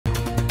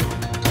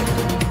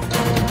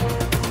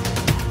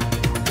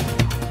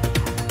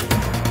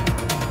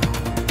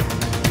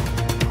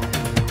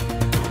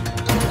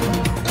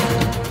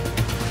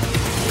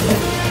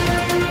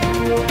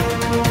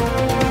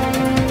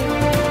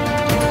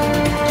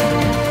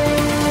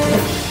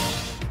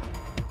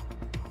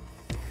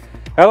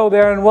Hello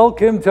there and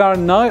welcome to our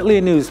nightly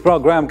news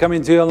program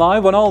coming to you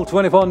live on All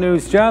 24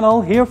 News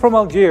Channel. Here from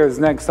Algiers,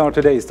 next are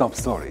today's top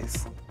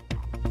stories.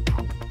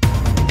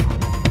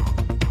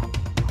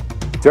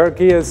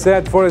 Turkey is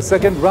set for a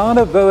second round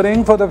of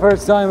voting for the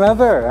first time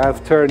ever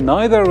after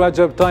neither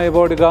Recep Tayyip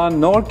Erdogan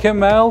nor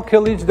Kemal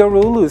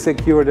Kılıçdaroğlu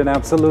secured an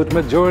absolute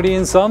majority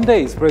in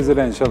Sunday's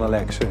presidential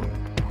election.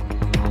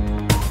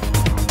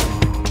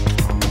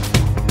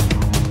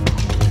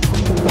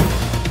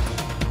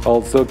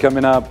 Also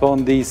coming up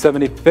on the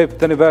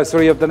 75th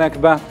anniversary of the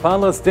Nakba,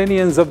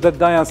 Palestinians of the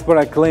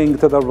diaspora cling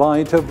to the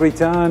right of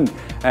return,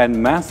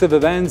 and massive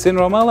events in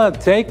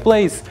Ramallah take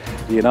place.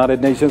 The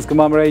United Nations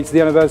commemorates the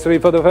anniversary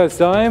for the first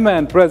time,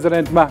 and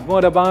President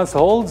Mahmoud Abbas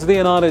holds the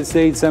United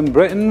States and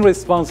Britain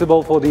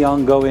responsible for the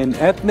ongoing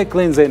ethnic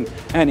cleansing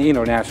and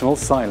international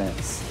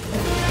silence.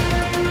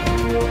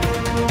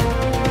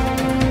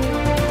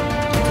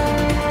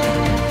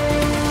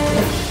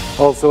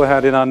 Also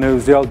ahead in our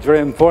news, the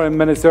Algerian foreign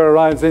minister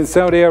arrives in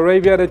Saudi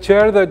Arabia to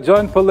chair the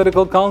Joint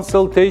Political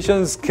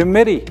Consultations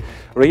Committee.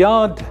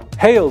 Riyadh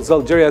hails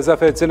Algeria's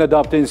efforts in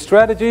adopting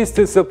strategies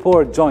to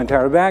support joint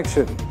Arab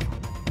action.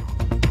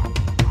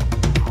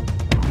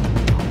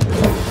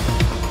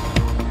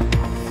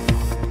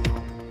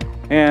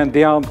 And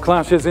the armed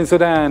clashes in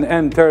Sudan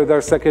enter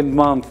their second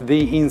month.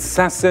 The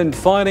incessant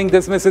fighting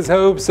dismisses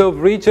hopes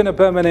of reaching a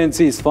permanent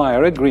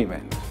ceasefire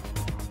agreement.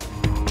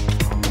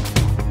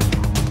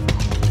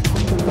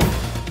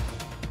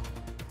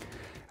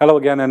 Hello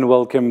again and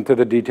welcome to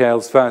the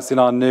details. First in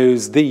our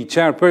news, the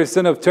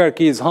chairperson of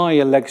Turkey's High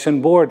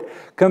Election Board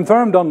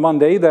confirmed on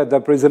Monday that the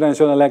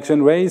presidential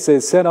election race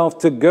is set off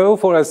to go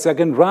for a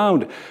second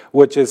round,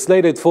 which is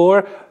slated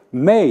for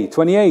May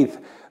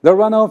 28th. The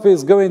runoff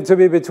is going to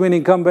be between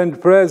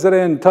incumbent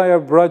President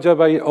Tayyip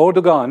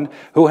Erdogan,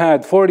 who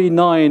had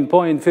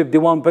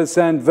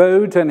 49.51%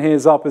 vote, and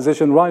his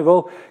opposition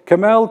rival,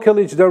 Kemal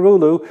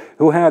Kılıçdaroğlu,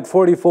 who had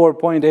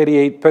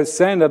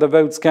 44.88% of the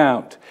votes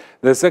count.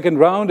 The second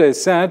round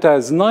is set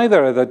as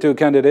neither of the two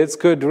candidates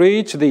could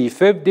reach the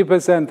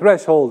 50%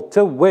 threshold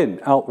to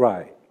win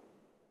outright.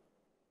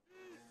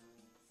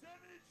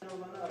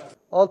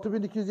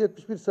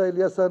 6271 sayılı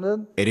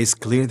yasanın It is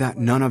clear that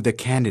none of the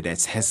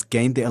candidates has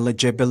gained the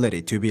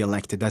eligibility to be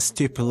elected as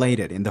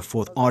stipulated in the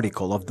fourth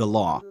article of the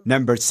law,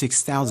 number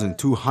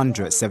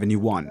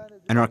 6271,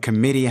 and our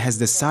committee has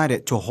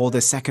decided to hold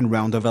a second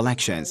round of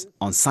elections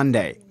on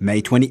Sunday,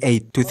 May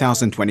 28,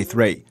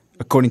 2023,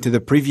 according to the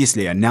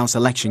previously announced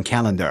election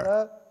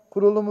calendar.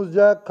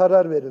 kurulumuzca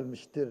karar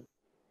verilmiştir.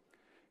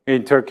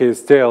 In Turkey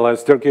still,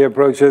 as Turkey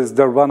approaches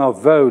the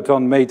runoff vote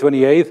on May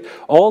 28th,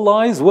 all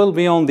eyes will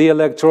be on the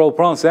electoral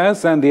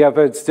process and the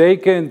efforts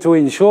taken to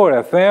ensure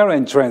a fair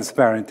and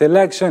transparent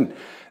election.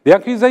 The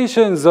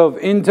accusations of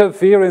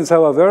interference,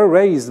 however,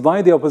 raised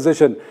by the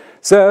opposition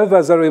serve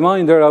as a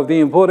reminder of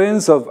the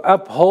importance of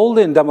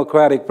upholding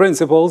democratic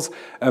principles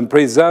and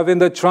preserving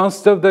the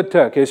trust of the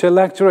Turkish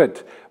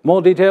electorate.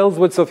 More details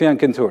with Sofian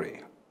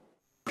Kenturi.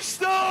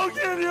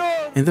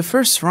 In the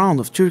first round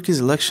of Turkey's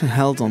election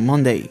held on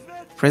Monday,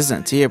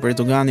 President Tayyip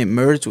Erdogan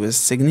emerged with a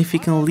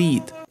significant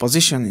lead,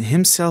 positioning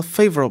himself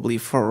favorably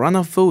for a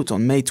runoff vote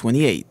on May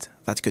 28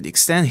 that could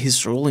extend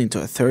his rule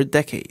into a third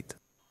decade.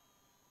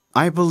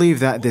 I believe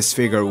that this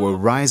figure will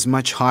rise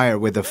much higher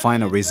with the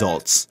final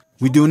results.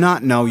 We do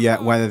not know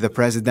yet whether the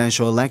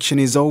presidential election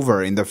is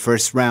over in the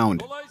first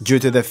round due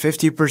to the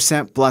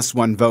 50% plus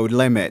one vote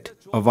limit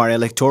of our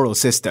electoral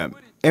system.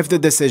 If the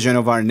decision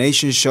of our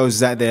nation shows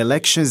that the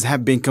elections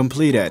have been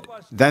completed,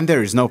 then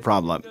there is no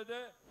problem.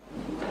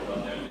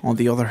 On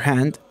the other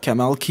hand,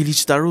 Kemal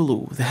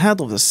Kılıçdaroğlu, the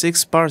head of the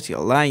six-party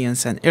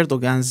alliance and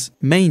Erdogan's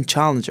main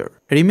challenger,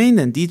 remained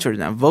undeterred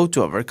and vowed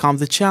to overcome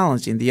the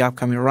challenge in the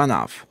upcoming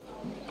runoff.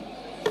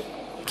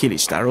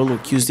 Kılıçdaroğlu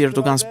accused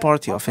Erdogan's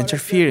party of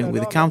interfering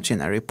with the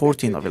counting and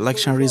reporting of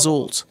election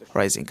results,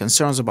 raising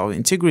concerns about the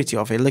integrity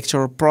of the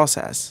electoral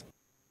process.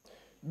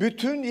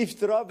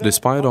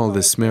 Despite all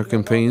the smear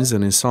campaigns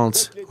and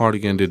insults,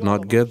 Erdogan did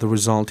not get the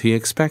result he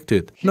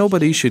expected.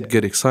 Nobody should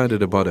get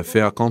excited about a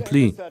fait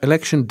accompli.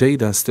 Election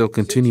data still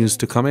continues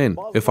to come in.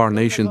 If our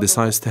nation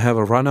decides to have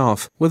a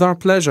runoff, with our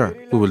pleasure,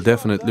 we will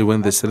definitely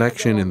win this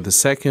election in the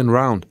second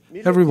round.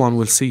 Everyone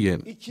will see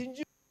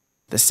it.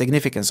 The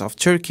significance of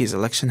Turkey's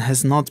election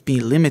has not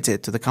been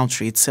limited to the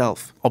country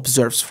itself.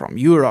 Observers from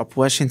Europe,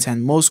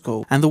 Washington,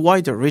 Moscow, and the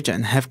wider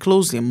region have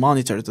closely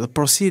monitored the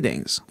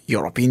proceedings.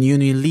 European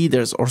Union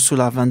leaders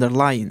Ursula von der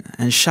Leyen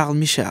and Charles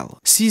Michel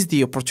seized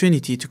the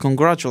opportunity to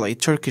congratulate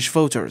Turkish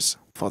voters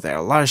for their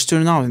large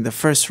turnout in the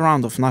first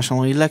round of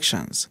national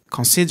elections,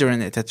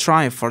 considering it a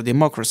triumph for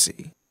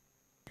democracy.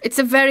 It's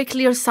a very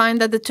clear sign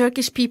that the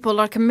Turkish people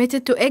are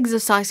committed to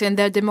exercising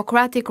their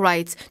democratic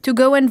rights to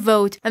go and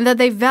vote, and that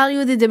they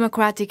value the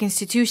democratic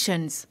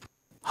institutions.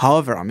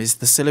 However, amidst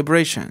the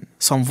celebration,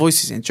 some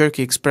voices in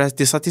Turkey expressed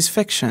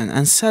dissatisfaction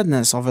and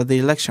sadness over the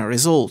election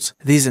results.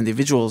 These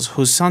individuals,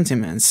 whose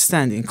sentiments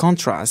stand in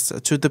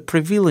contrast to the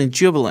prevailing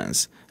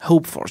jubilance,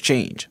 hope for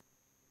change.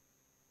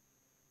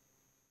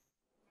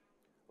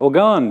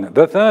 Ogan,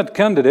 the third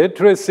candidate,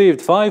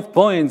 received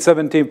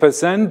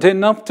 5.17%,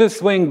 enough to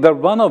swing the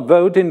runoff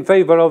vote in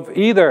favor of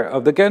either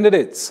of the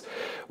candidates.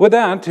 With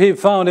that, he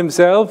found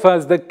himself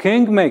as the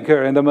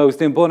kingmaker in the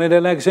most important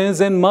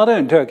elections in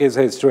modern Turkish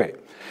history.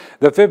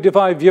 The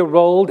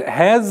 55-year-old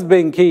has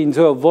been keen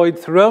to avoid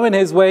throwing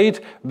his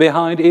weight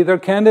behind either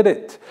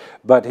candidate,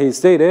 but he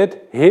stated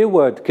he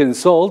would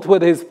consult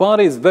with his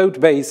party's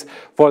vote base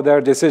for their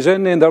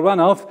decision in the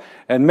runoff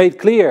and made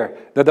clear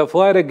that the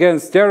fight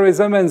against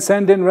terrorism and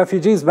sending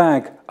refugees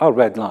back are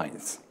red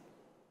lines.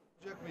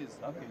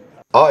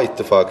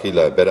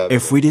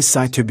 If we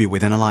decide to be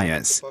with an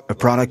alliance, a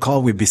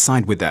protocol will be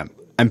signed with them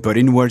and put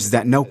in words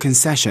that no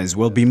concessions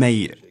will be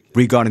made.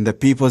 Regarding the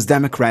People's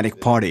Democratic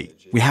Party,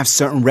 we have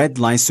certain red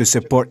lines to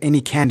support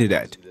any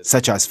candidate,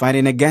 such as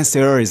fighting against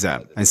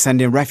terrorism and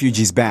sending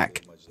refugees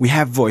back. We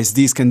have voiced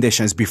these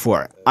conditions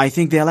before. I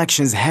think the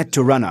elections had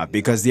to run up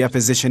because the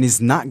opposition is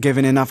not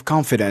giving enough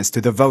confidence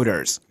to the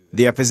voters.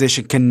 The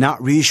opposition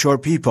cannot reassure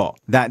people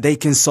that they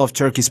can solve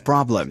Turkey's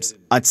problems.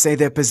 I'd say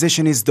the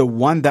opposition is the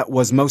one that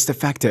was most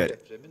affected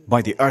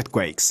by the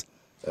earthquakes.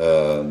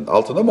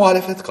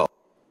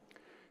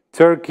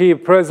 Turkey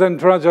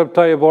President Recep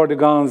Tayyip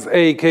Erdogan's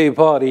AK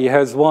party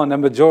has won a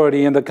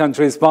majority in the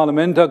country's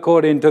parliament,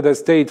 according to the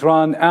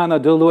state-run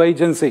Anadolu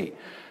agency.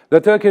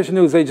 The Turkish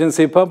news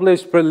agency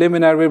published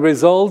preliminary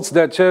results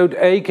that showed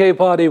AK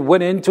party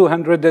winning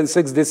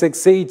 266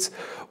 seats,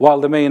 while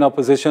the main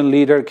opposition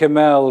leader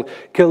Kemal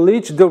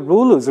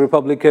Kılıçdaroğlu's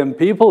Republican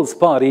People's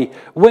Party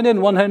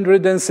winning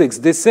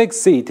 166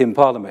 seats in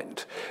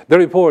parliament. The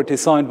report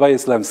is signed by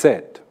Islam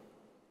Said.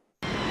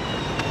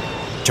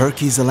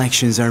 Turkey's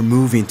elections are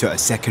moving to a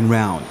second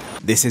round.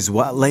 This is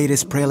what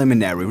latest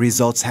preliminary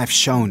results have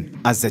shown,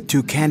 as the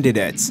two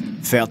candidates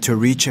failed to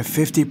reach a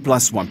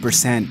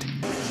 50+1%.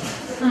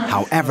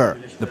 However,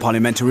 the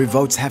parliamentary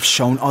votes have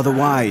shown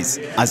otherwise,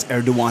 as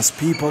Erdogan's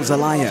People's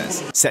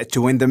Alliance set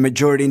to win the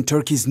majority in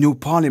Turkey's new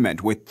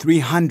parliament with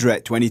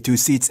 322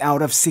 seats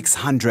out of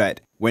 600,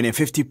 winning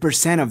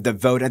 50% of the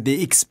vote at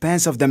the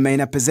expense of the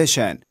main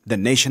opposition, the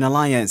Nation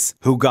Alliance,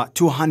 who got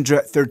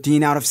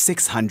 213 out of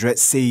 600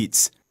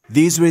 seats.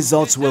 These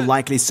results will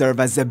likely serve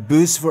as a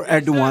boost for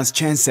Erdogan's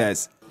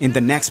chances in the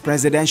next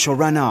presidential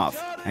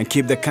runoff and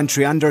keep the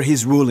country under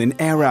his ruling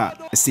era,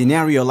 a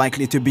scenario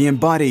likely to be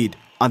embodied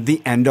at the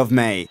end of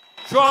May.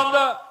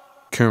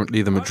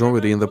 Currently, the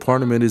majority in the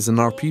parliament is in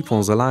our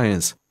People's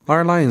Alliance.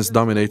 Our alliance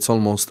dominates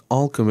almost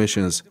all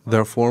commissions.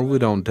 Therefore, we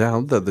don't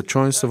doubt that the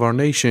choice of our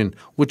nation,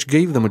 which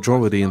gave the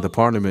majority in the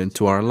parliament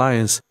to our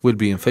alliance, will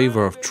be in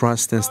favor of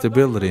trust and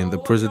stability in the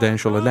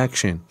presidential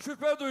election.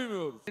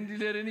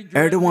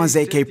 Erdogan's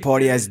AK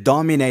party has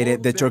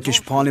dominated the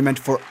Turkish parliament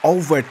for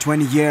over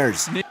 20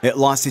 years. It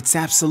lost its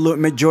absolute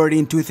majority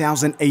in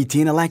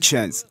 2018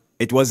 elections.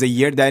 It was a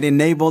year that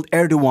enabled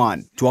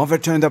Erdogan to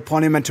overturn the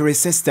parliamentary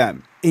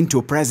system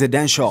into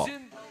presidential.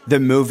 The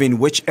move in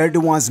which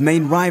Erdogan's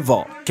main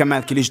rival,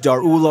 Kemal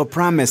Kılıçdaroğlu,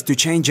 promised to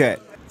change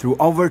it through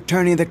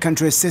overturning the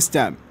country's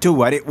system to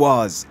what it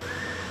was.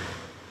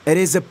 It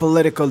is a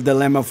political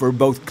dilemma for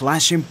both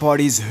clashing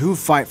parties who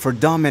fight for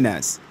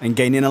dominance and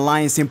gain an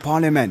alliance in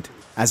parliament,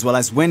 as well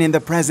as winning the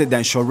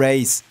presidential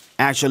race.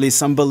 Actually,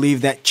 some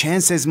believe that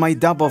chances might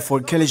double for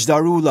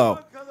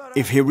Kılıçdaroğlu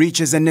if he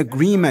reaches an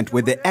agreement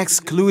with the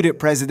excluded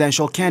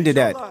presidential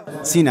candidate,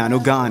 Sinan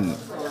Ogan.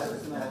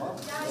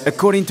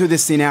 According to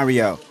this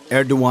scenario,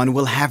 Erdogan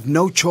will have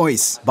no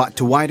choice but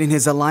to widen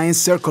his alliance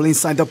circle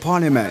inside the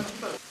parliament,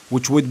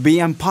 which would be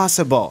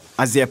impossible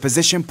as the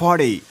opposition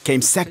party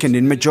came second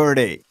in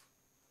majority.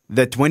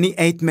 The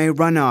 28th May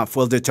runoff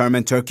will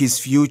determine Turkey's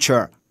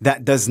future.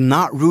 That does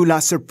not rule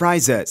out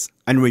surprises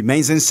and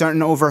remains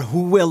uncertain over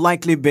who will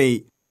likely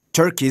be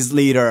Turkey's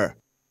leader.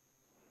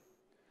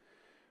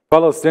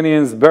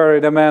 Palestinians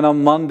buried a man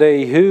on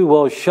Monday who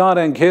was shot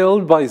and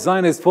killed by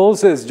Zionist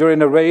forces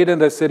during a raid in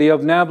the city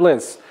of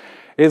Nablus.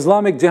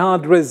 Islamic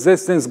Jihad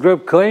resistance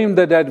group claimed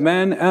the dead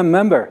man and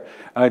member,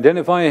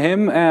 identifying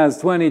him as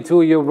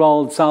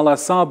 22-year-old Salah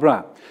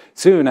Sabra.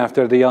 Soon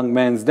after the young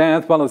man's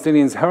death,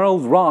 Palestinians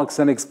hurled rocks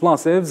and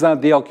explosives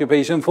at the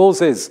occupation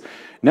forces.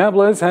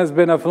 Nablus has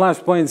been a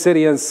flashpoint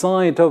city and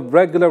site of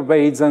regular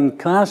raids and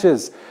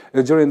clashes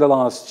during the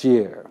last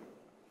year.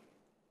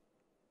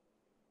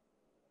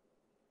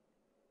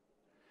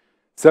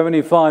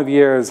 75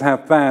 years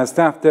have passed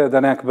after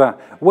the Nakba,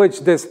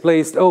 which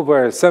displaced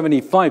over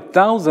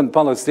 75,000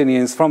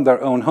 Palestinians from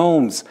their own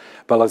homes.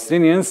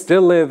 Palestinians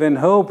still live in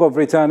hope of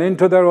returning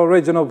to their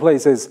original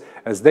places,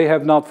 as they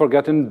have not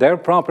forgotten their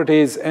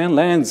properties and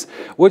lands,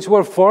 which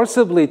were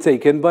forcibly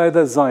taken by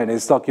the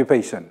Zionist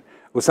occupation.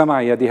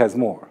 Usama Ayadi has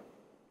more.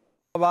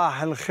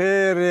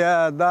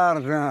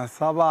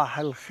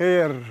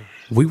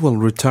 We will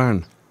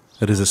return.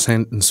 It is a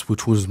sentence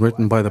which was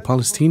written by the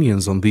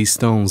Palestinians on these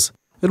stones.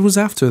 It was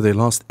after they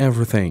lost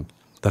everything,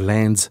 the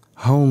lands,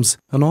 homes,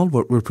 and all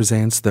what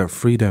represents their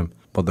freedom,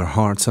 but their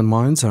hearts and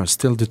minds are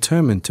still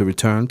determined to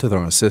return to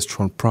their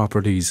ancestral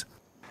properties.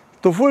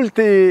 My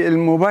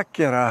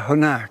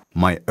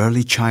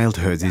early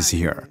childhood is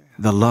here,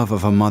 the love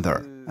of a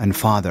mother and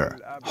father,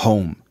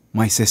 home,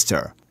 my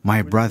sister,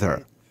 my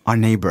brother, our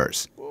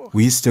neighbors.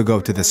 We used to go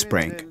to the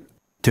spring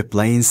to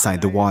play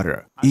inside the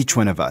water. Each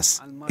one of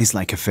us is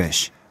like a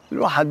fish.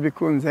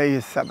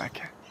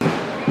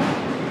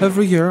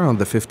 Every year on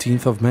the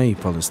 15th of May,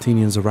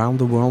 Palestinians around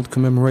the world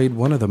commemorate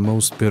one of the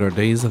most bitter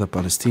days of the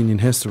Palestinian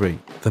history,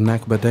 the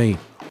Nakba Day,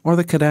 or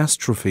the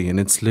catastrophe in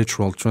its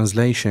literal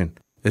translation.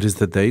 It is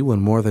the day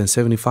when more than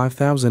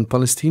 75,000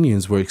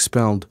 Palestinians were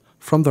expelled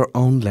from their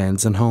own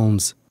lands and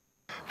homes.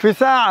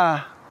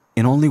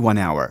 In only 1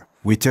 hour,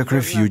 we took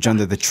refuge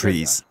under the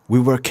trees.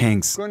 We were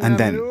kings, and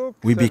then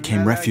we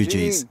became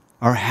refugees.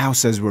 Our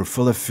houses were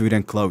full of food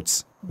and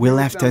clothes. We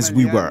left as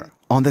we were.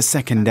 On the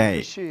second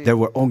day, there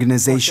were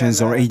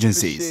organizations or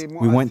agencies.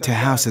 We went to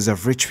houses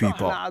of rich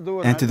people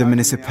and to the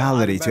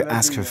municipality to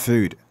ask for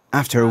food.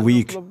 After a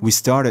week, we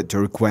started to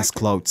request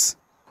clothes.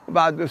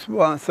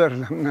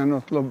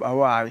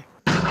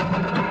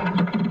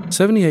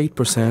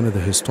 78% of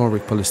the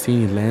historic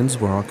Palestinian lands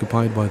were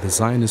occupied by the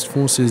Zionist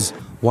forces,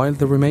 while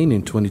the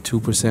remaining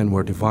 22%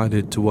 were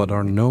divided to what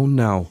are known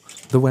now,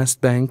 the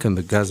West Bank and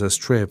the Gaza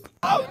Strip.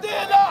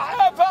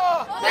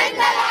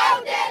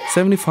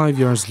 75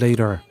 years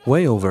later,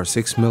 way over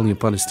 6 million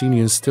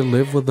Palestinians still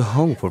live with the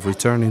hope of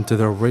returning to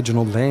their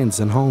original lands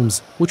and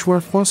homes, which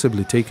were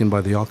forcibly taken by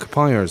the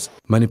occupiers.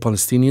 Many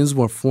Palestinians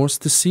were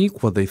forced to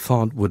seek what they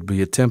thought would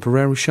be a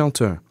temporary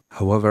shelter.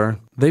 However,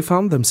 they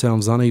found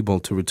themselves unable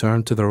to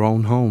return to their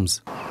own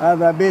homes.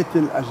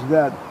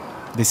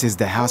 This is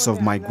the house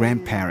of my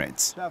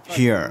grandparents.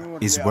 Here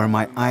is where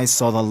my eyes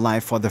saw the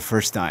light for the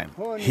first time.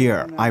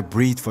 Here I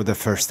breathed for the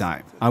first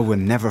time. I will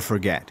never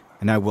forget,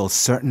 and I will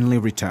certainly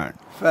return.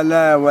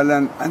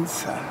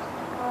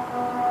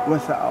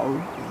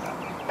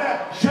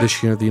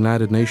 This year, the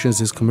United Nations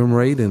is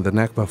commemorating the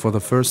Nakba for the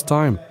first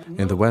time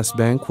in the West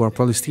Bank, where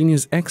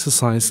Palestinians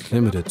exercised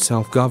limited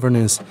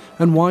self-governance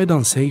and wide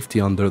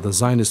unsafety under the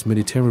Zionist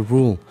military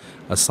rule.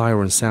 A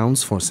siren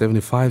sounds for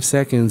 75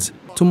 seconds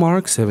to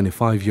mark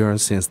 75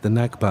 years since the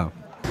Nakba.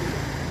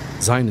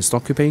 Zionist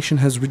occupation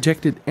has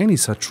rejected any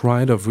such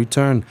right of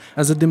return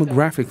as a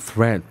demographic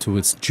threat to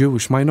its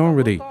Jewish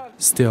minority.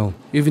 Still,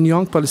 even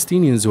young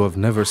Palestinians who have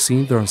never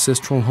seen their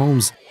ancestral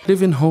homes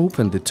live in hope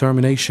and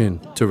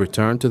determination to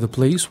return to the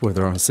place where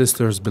their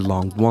ancestors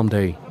belonged one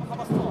day.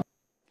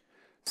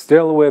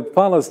 Still with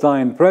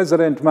Palestine,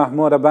 President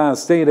Mahmoud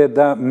Abbas stated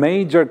that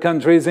major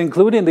countries,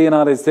 including the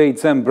United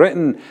States and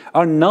Britain,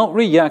 are not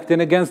reacting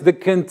against the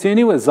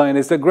continuous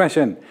Zionist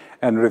aggression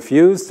and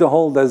refused to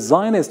hold the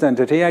Zionist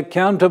entity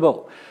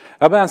accountable.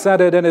 Abbas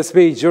added in a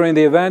speech during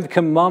the event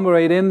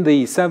commemorating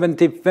the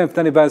 75th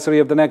anniversary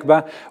of the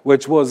Nakba,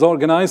 which was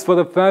organized for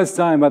the first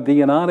time at the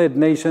United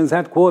Nations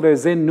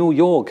headquarters in New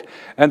York,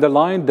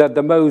 underlined that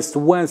the most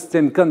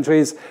Western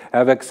countries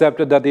have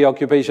accepted that the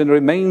occupation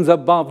remains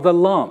above the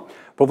law,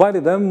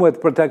 providing them with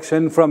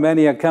protection from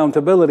any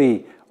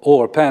accountability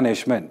or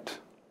punishment.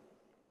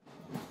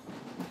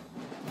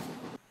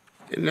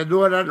 إن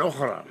دولا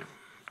أخرى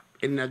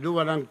إن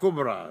دولا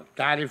كبرى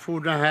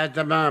تعرفونها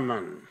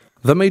تماما.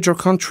 The major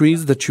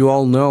countries that you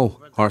all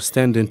know are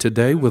standing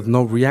today with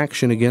no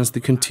reaction against the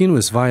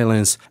continuous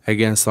violence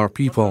against our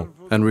people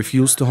and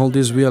refuse to hold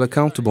Israel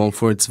accountable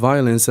for its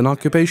violence and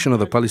occupation of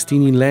the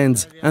Palestinian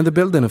lands and the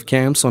building of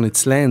camps on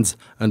its lands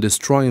and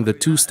destroying the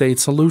two-state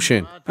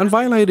solution and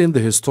violating the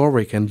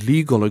historic and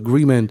legal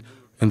agreement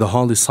in the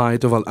holy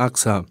site of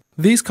Al-Aqsa.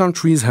 These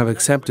countries have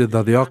accepted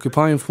that the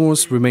occupying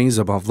force remains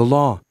above the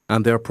law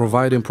and they are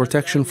providing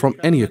protection from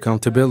any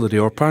accountability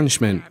or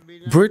punishment.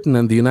 Britain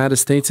and the United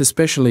States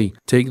especially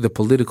take the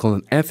political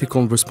and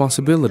ethical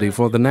responsibility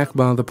for the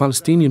Nakba of the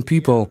Palestinian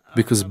people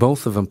because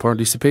both of them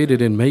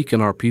participated in making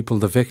our people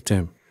the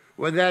victim.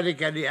 To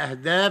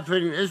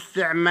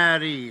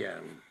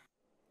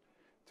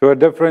a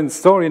different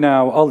story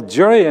now,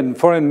 Algerian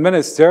Foreign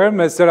Minister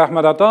Mr.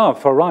 Ahmed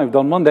Attaf arrived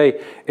on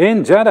Monday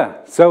in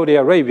Jeddah, Saudi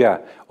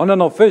Arabia, on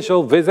an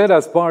official visit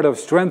as part of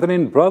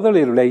strengthening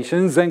brotherly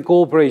relations and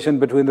cooperation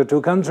between the two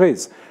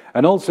countries,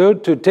 and also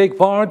to take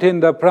part in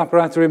the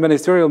preparatory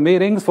ministerial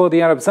meetings for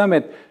the Arab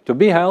Summit to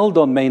be held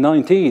on May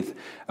 19th,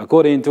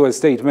 according to a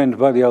statement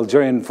by the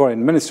Algerian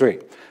Foreign Ministry.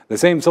 The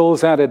same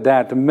source added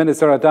that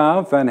Minister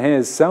Attaf and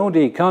his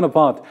Saudi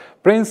counterpart,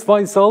 Prince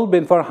Faisal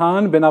bin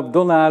Farhan bin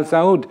Abdullah Al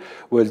Saud,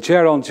 will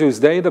chair on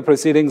Tuesday the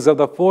proceedings of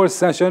the fourth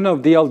session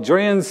of the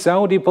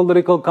Algerian-Saudi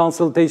Political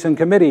Consultation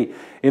Committee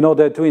in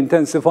order to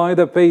intensify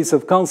the pace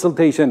of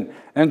consultation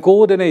and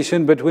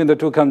coordination between the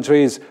two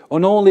countries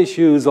on all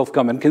issues of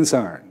common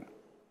concern.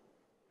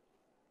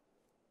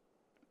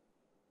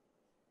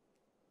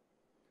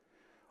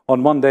 On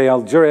Monday,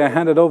 Algeria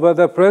handed over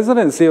the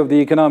presidency of the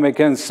Economic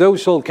and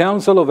Social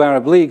Council of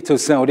Arab League to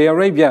Saudi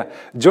Arabia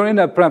during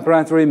a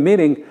preparatory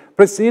meeting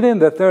preceding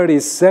the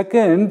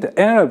 32nd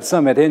Arab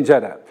Summit in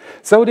Jeddah.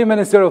 Saudi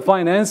Minister of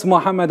Finance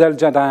Mohammed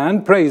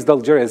Al-Jadaan praised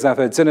Algeria's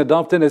efforts in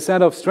adopting a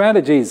set of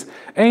strategies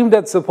aimed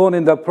at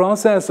supporting the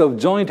process of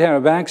joint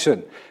Arab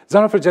action.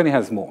 Zara Farjani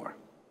has more.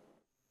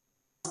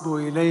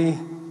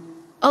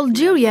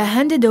 Algeria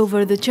handed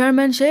over the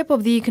chairmanship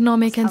of the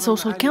Economic and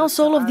Social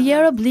Council of the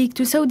Arab League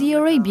to Saudi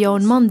Arabia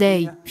on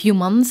Monday, few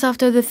months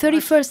after the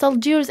 31st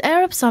Algiers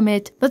Arab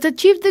Summit that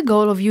achieved the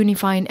goal of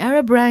unifying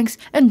Arab ranks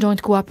and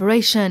joint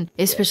cooperation,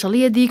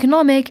 especially at the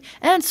economic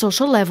and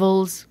social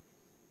levels.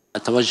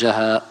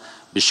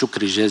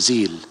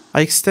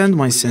 I extend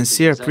my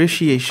sincere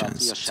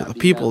appreciations to the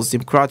People's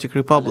Democratic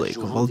Republic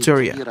of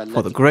Algeria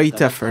for the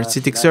great efforts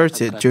it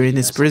exerted during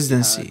its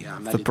presidency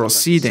of the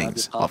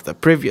proceedings of the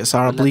previous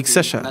Arab League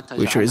session,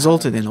 which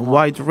resulted in a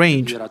wide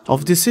range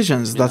of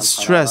decisions that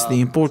stress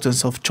the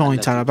importance of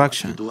joint Arab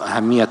action.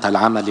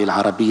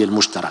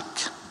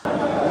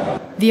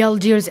 The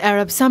Algiers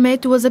Arab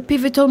Summit was a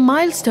pivotal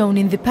milestone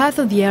in the path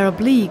of the Arab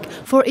League,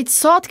 for it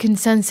sought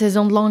consensus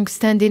on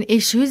long-standing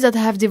issues that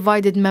have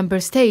divided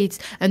member states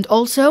and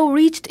also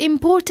reached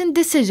important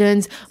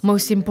decisions,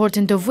 most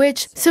important of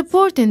which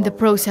supporting the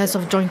process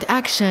of joint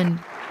action.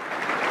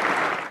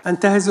 I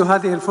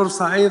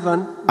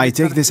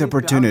take this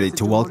opportunity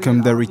to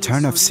welcome the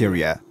return of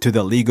Syria to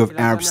the League of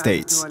Arab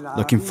States,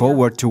 looking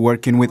forward to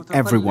working with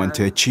everyone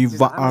to achieve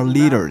what our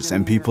leaders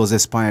and peoples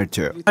aspire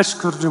to. I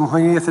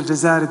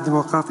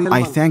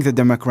thank the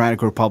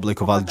Democratic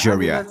Republic of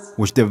Algeria,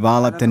 which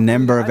developed a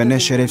number of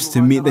initiatives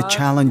to meet the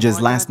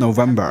challenges last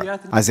November,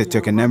 as it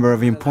took a number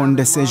of important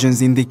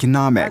decisions in the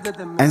economic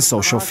and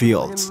social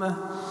fields.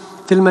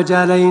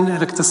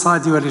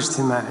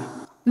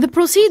 The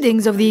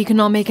proceedings of the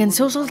Economic and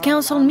Social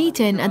Council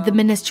meeting at the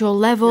ministerial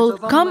level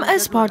come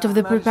as part of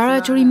the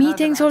preparatory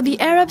meetings for the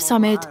Arab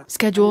Summit,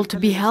 scheduled to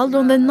be held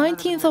on the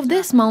 19th of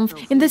this month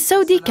in the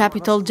Saudi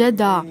capital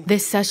Jeddah.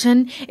 This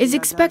session is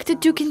expected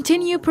to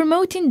continue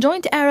promoting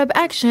joint Arab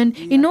action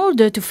in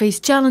order to face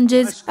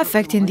challenges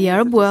affecting the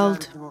Arab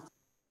world.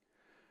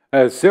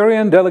 A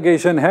Syrian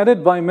delegation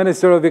headed by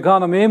Minister of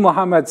Economy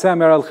Mohammed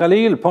Samir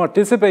al-Khalil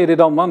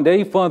participated on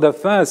Monday for the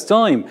first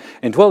time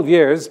in 12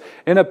 years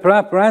in a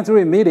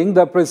preparatory meeting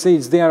that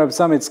precedes the Arab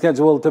Summit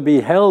scheduled to be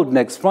held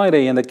next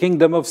Friday in the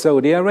Kingdom of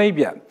Saudi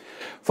Arabia.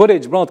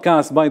 Footage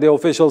broadcast by the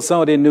official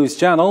Saudi news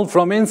channel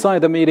from inside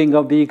the meeting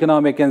of the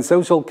Economic and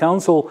Social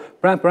Council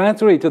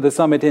preparatory to the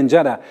summit in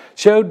Jeddah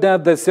showed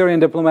that the Syrian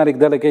diplomatic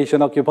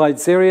delegation occupied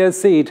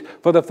Syria's seat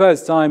for the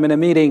first time in a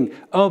meeting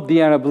of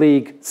the Arab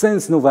League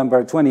since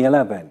November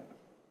 2011.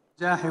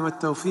 I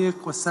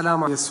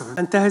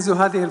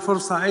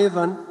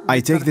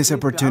take this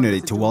opportunity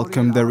to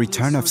welcome the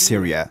return of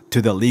Syria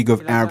to the League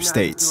of Arab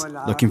States,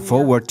 looking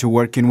forward to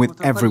working with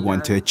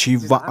everyone to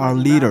achieve what our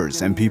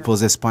leaders and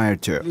peoples aspire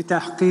to.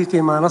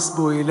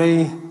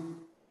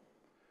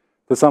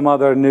 To some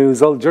other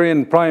news,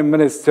 Algerian Prime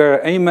Minister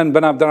Ayman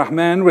Ben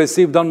Abdurrahman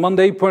received on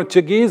Monday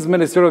Portuguese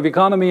Minister of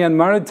Economy and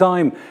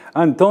Maritime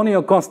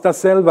Antonio Costa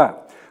Silva,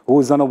 who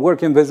is on a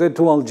working visit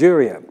to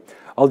Algeria.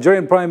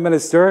 Algerian Prime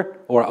Ministry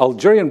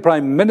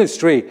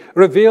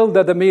revealed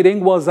that the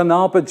meeting was an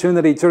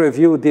opportunity to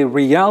review the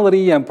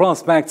reality and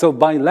prospects of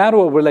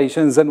bilateral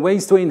relations and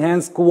ways to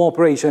enhance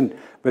cooperation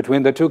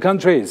between the two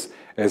countries,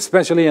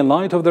 especially in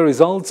light of the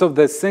results of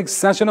the 6th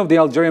session of the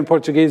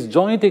Algerian-Portuguese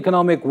Joint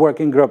Economic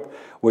Working Group,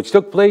 which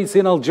took place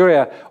in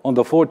Algeria on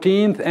the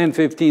 14th and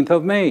 15th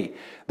of May.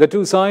 The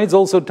two sides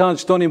also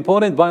touched on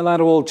important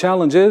bilateral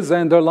challenges,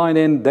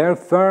 underlining their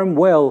firm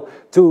will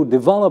to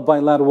develop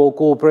bilateral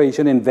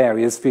cooperation in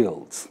various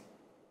fields.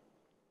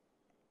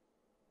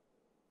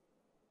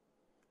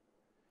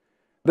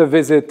 The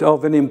visit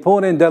of an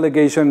important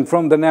delegation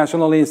from the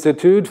National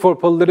Institute for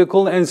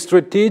Political and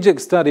Strategic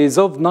Studies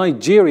of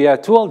Nigeria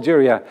to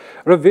Algeria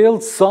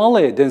revealed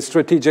solid and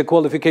strategic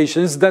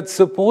qualifications that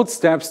support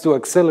steps to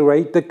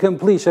accelerate the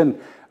completion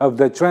of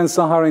the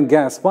Trans-Saharan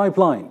gas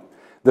pipeline.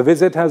 The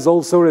visit has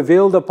also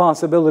revealed the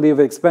possibility of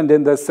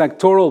expanding the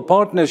sectoral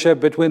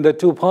partnership between the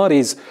two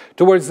parties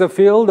towards the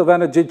field of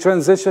energy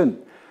transition.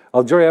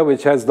 Algeria,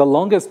 which has the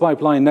longest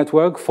pipeline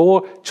network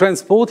for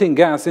transporting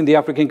gas in the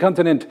African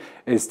continent,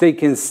 is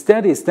taking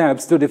steady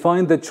steps to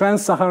define the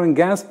Trans-Saharan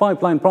gas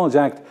pipeline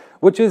project,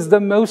 which is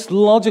the most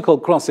logical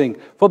crossing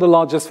for the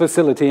largest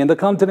facility in the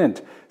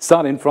continent,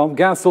 starting from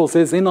gas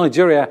sources in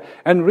Nigeria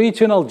and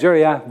reaching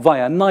Algeria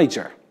via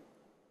Niger.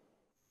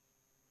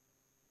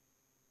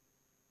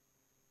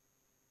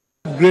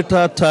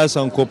 Greater ties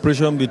and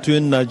cooperation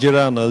between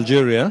Nigeria and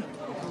Algeria,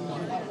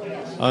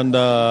 and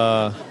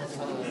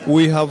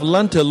we have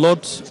learned a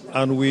lot,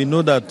 and we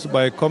know that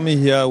by coming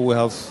here we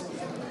have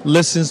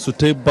lessons to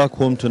take back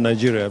home to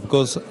Nigeria,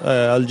 because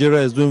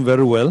Algeria is doing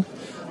very well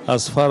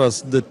as far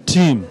as the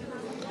theme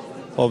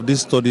of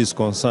this study is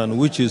concerned,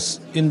 which is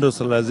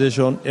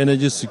industrialization,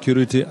 energy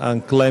security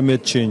and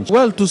climate change.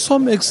 Well, to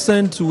some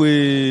extent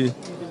we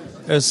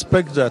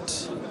expect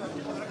that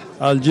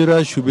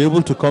Algeria should be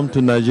able to come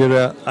to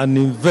Nigeria and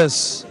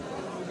invest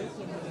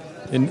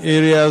in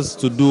areas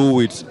to do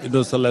with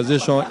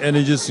industrialization,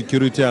 energy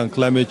security and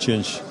climate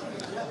change,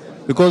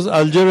 because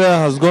Algeria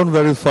has gone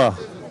very far.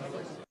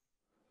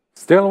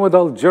 Still with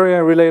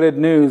Algeria-related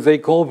news, a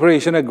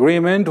cooperation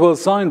agreement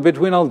was signed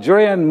between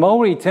Algeria and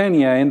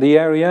Mauritania in the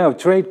area of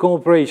trade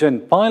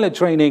cooperation, pilot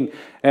training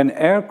and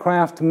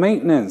aircraft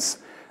maintenance.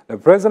 The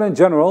President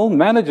General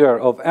Manager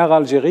of Air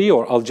Algérie,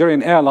 or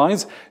Algerian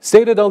Airlines,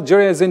 stated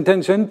Algeria's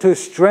intention to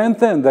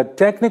strengthen the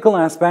technical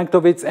aspect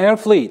of its air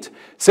fleet,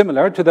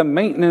 similar to the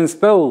maintenance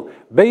pole,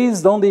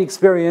 based on the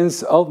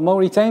experience of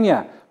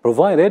Mauritania,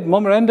 provided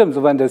memorandums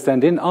of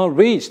understanding are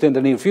reached in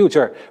the near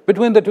future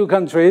between the two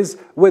countries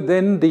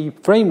within the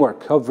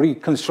framework of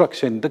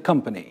reconstruction the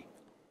company.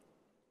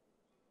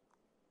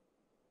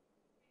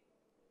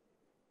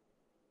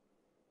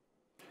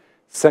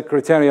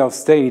 Secretary of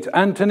State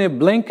Antony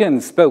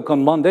Blinken spoke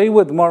on Monday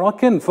with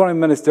Moroccan Foreign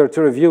Minister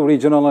to review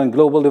regional and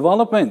global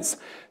developments.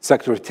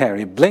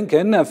 Secretary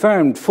Blinken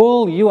affirmed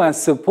full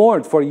U.S.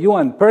 support for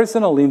UN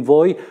personal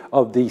envoy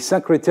of the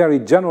Secretary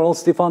General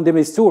Staffan de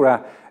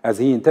Mistura as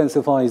he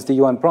intensifies the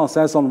UN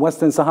process on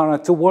Western Sahara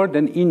toward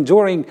an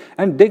enduring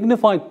and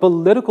dignified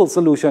political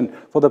solution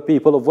for the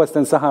people of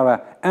Western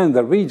Sahara and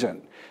the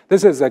region.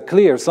 This is a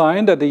clear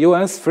sign that the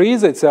U.S.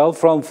 frees itself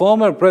from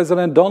former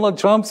President Donald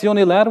Trump's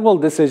unilateral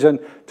decision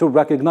to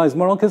recognize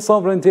Moroccan's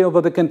sovereignty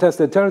over the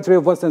contested territory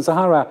of Western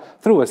Sahara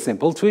through a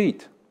simple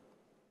tweet.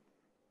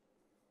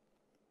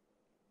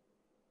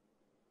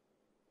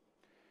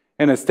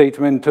 In a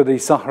statement to the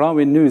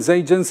Sahrawi news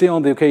agency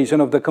on the occasion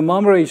of the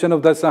commemoration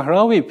of the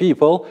Sahrawi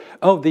people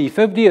of the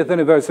 50th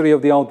anniversary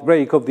of the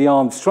outbreak of the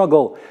armed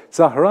struggle,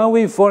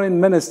 Sahrawi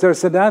Foreign Minister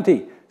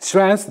Sadati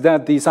stressed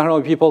that the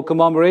Sahrawi people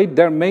commemorate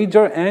their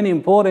major and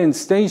important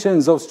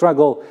stations of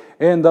struggle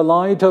in the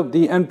light of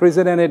the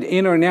unprecedented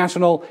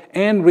international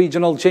and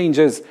regional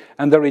changes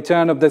and the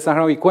return of the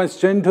Sahrawi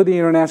question to the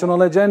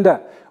international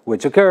agenda,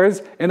 which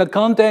occurs in a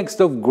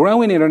context of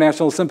growing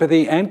international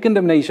sympathy and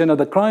condemnation of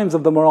the crimes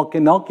of the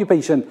Moroccan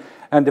occupation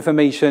and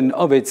defamation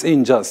of its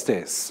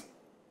injustice.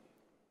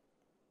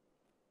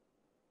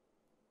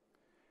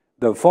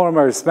 The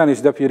former Spanish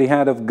deputy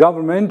head of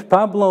government,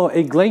 Pablo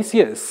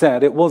Iglesias,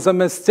 said it was a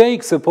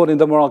mistake supporting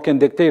the Moroccan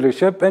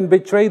dictatorship and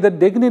betrayed the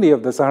dignity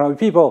of the Sahrawi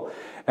people.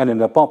 And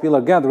in a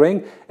popular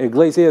gathering,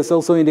 Iglesias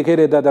also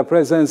indicated that the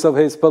presence of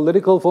his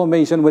political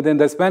formation within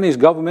the Spanish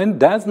government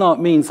does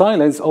not mean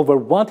silence over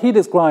what he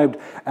described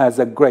as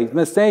a grave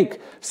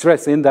mistake,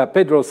 stressing that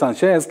Pedro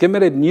Sanchez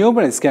committed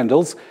numerous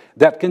scandals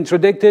that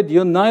contradicted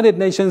United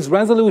Nations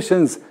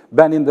resolutions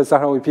banning the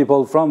Sahrawi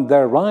people from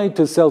their right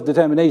to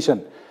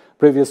self-determination.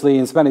 Previously,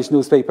 in Spanish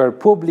newspaper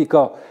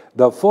Público,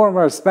 the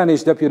former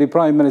Spanish deputy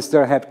prime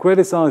minister had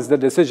criticized the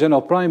decision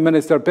of Prime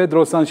Minister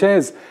Pedro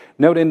Sanchez,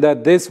 noting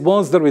that this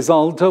was the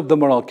result of the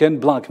Moroccan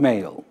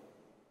blackmail.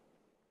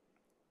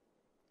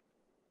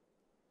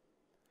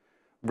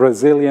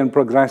 Brazilian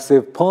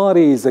progressive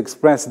parties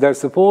expressed their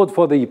support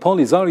for the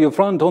Polisario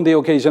Front on the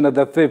occasion of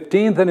the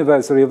 15th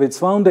anniversary of its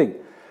founding.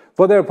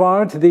 For their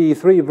part, the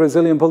three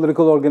Brazilian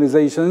political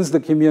organizations,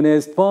 the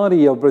Communist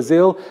Party of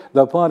Brazil,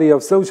 the Party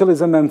of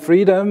Socialism and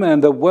Freedom,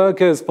 and the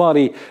Workers'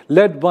 Party,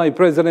 led by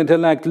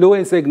President-elect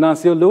Luiz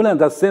Inácio Lula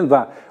da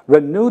Silva,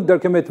 renewed their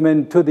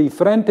commitment to the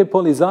Frente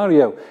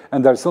Polisario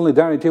and their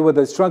solidarity with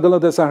the struggle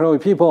of the Sahrawi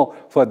people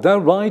for their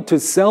right to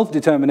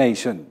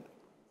self-determination.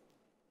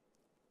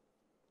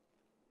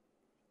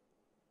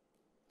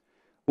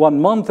 1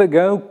 month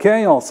ago,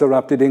 chaos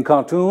erupted in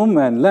Khartoum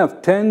and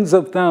left tens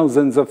of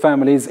thousands of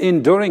families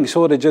enduring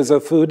shortages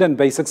of food and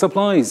basic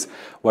supplies,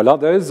 while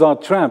others are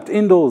trapped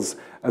indoors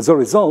as a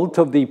result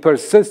of the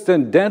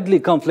persistent deadly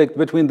conflict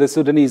between the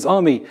Sudanese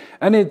army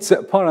and its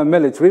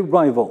paramilitary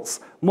rivals.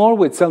 More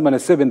with Salman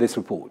Asib in this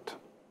report.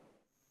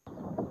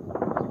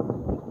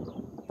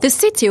 The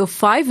city of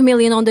 5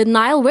 million on the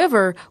Nile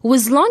River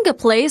was long a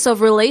place of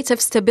relative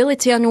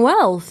stability and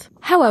wealth.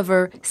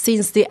 However,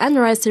 since the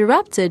unrest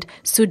erupted,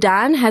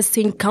 Sudan has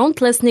seen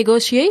countless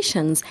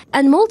negotiations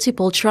and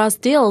multiple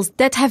trust deals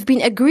that have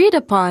been agreed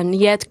upon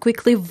yet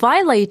quickly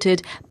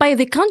violated by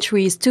the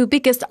country's two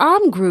biggest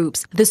armed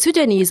groups, the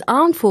Sudanese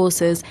Armed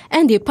Forces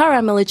and the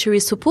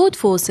paramilitary support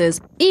forces,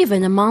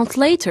 even a month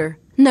later.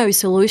 No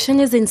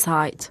solution is in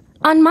sight.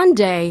 On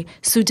Monday,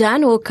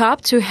 Sudan woke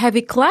up to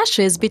heavy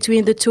clashes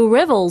between the two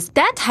rivals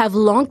that have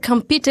long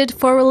competed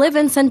for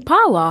relevance and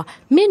power.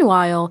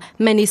 Meanwhile,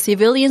 many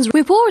civilians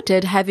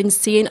reported having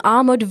seen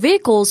armored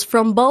vehicles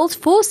from both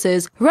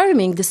forces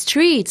roaming the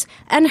streets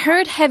and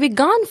heard heavy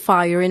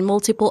gunfire in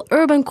multiple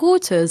urban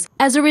quarters.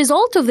 As a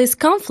result of this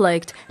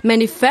conflict,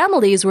 many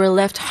families were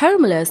left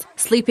homeless,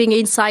 sleeping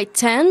inside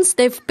tents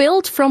they've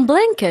built from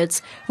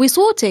blankets,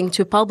 resorting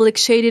to public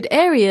shaded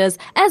areas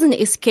as an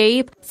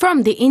escape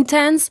from the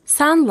intense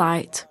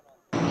sunlight.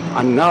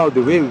 And now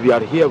the way we are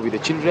here with the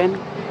children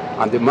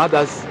and the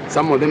mothers,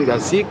 some of them they are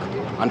sick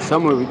and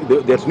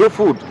there's no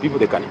food, people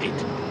they can eat.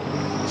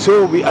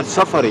 So we are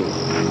suffering.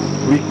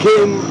 We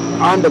came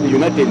under the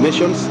United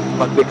Nations,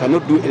 but they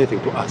cannot do anything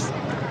to us.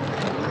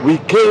 We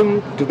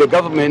came to the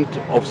government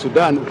of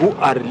Sudan who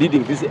are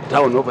leading this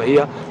town over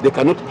here. They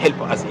cannot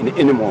help us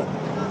anymore.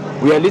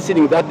 We are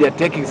listening that they are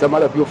taking some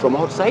other people from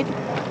outside.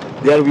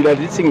 We are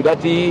listening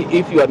that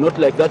if you are not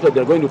like that, they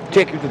are going to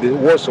take you to the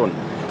war zone.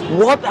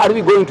 What are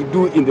we going to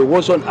do in the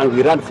war zone and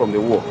we run from the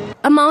war?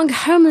 Among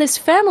homeless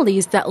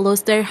families that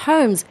lost their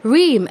homes,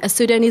 Reem, a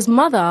Sudanese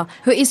mother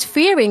who is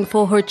fearing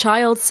for her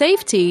child's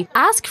safety,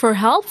 asked for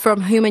help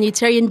from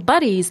humanitarian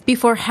bodies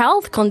before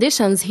health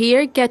conditions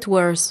here get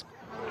worse.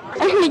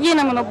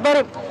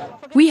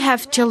 We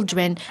have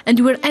children and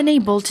we're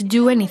unable to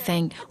do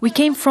anything. We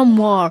came from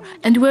war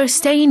and we're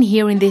staying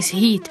here in this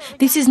heat.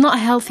 This is not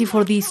healthy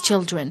for these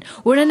children.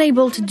 We're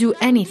unable to do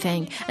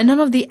anything and none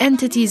of the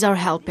entities are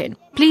helping.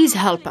 Please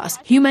help us.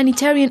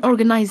 Humanitarian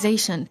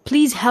organization,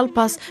 please help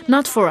us,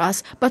 not for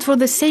us, but for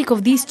the sake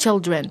of these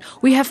children.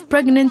 We have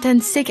pregnant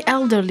and sick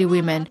elderly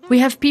women. We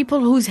have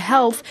people whose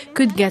health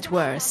could get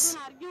worse.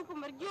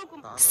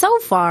 So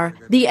far,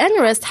 the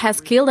unrest has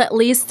killed at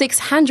least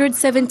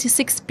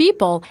 676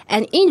 people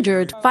and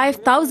injured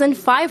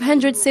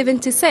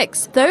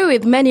 5,576, though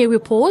with many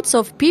reports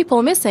of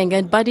people missing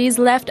and bodies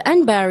left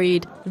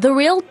unburied. The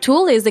real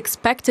toll is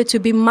expected to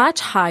be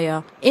much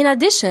higher. In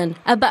addition,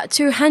 about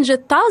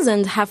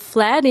 200,000 have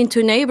fled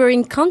into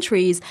neighboring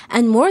countries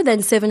and more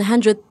than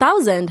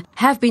 700,000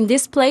 have been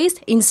displaced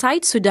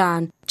inside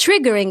Sudan,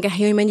 triggering a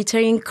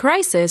humanitarian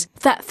crisis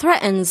that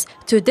threatens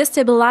to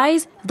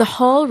destabilize the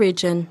whole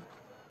region.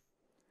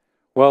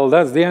 Well,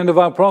 that's the end of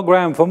our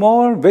program. For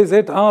more,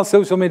 visit our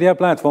social media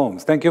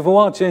platforms. Thank you for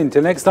watching.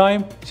 Till next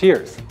time,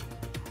 cheers.